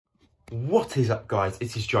What is up, guys?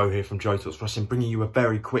 It is Joe here from JoeTalksWrestling, bringing you a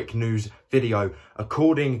very quick news video.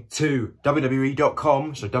 According to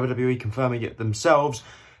WWE.com, so WWE confirming it themselves,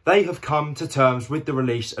 they have come to terms with the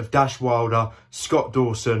release of Dash Wilder, Scott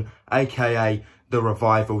Dawson, aka The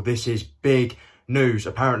Revival. This is big news.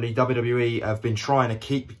 Apparently WWE have been trying to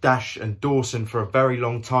keep Dash and Dawson for a very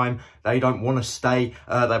long time. They don't want to stay.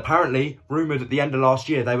 They apparently, rumoured at the end of last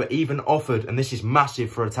year, they were even offered, and this is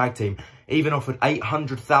massive for a tag team, even offered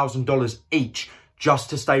 $800,000 each just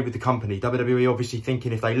to stay with the company. WWE obviously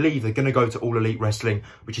thinking if they leave, they're going to go to All Elite Wrestling,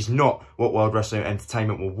 which is not what World Wrestling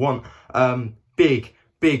Entertainment will want.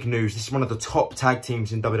 Big news. This is one of the top tag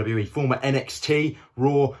teams in WWE. Former NXT,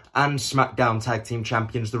 Raw and SmackDown tag team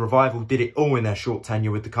champions. The Revival did it all in their short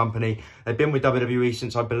tenure with the company. They've been with WWE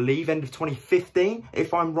since, I believe, end of 2015,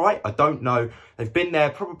 if I'm right. I don't know. They've been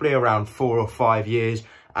there probably around 4 or 5 years,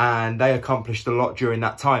 and they accomplished a lot during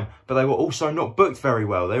that time. But they were also not booked very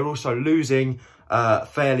well. They were also losing a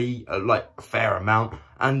fair amount.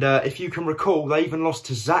 And if you can recall, they even lost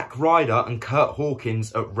to Zack Ryder and Kurt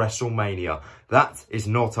Hawkins at WrestleMania. That is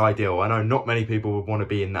not ideal. I know not many people would want to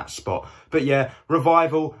be in that spot. But yeah,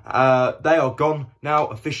 Revival, they are gone now,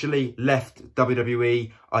 officially left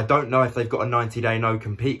WWE. I don't know if they've got a 90-day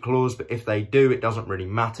no-compete clause, but if they do, it doesn't really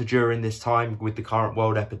matter during this time with the current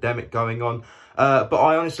world epidemic going on. But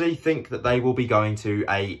I honestly think that they will be going to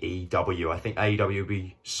AEW. I think AEW will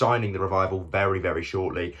be signing the Revival very, very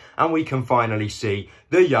shortly. And we can finally see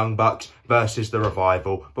the Young Bucks versus the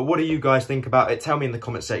Revival. But what do you guys think about it? Tell me in the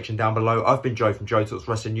comment section down below. I've been Joe from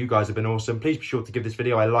JoeTalksWrestling. You guys have been awesome. Please be sure to give this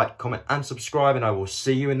video a like, comment and subscribe. And I will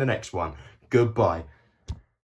see you in the next one. Goodbye.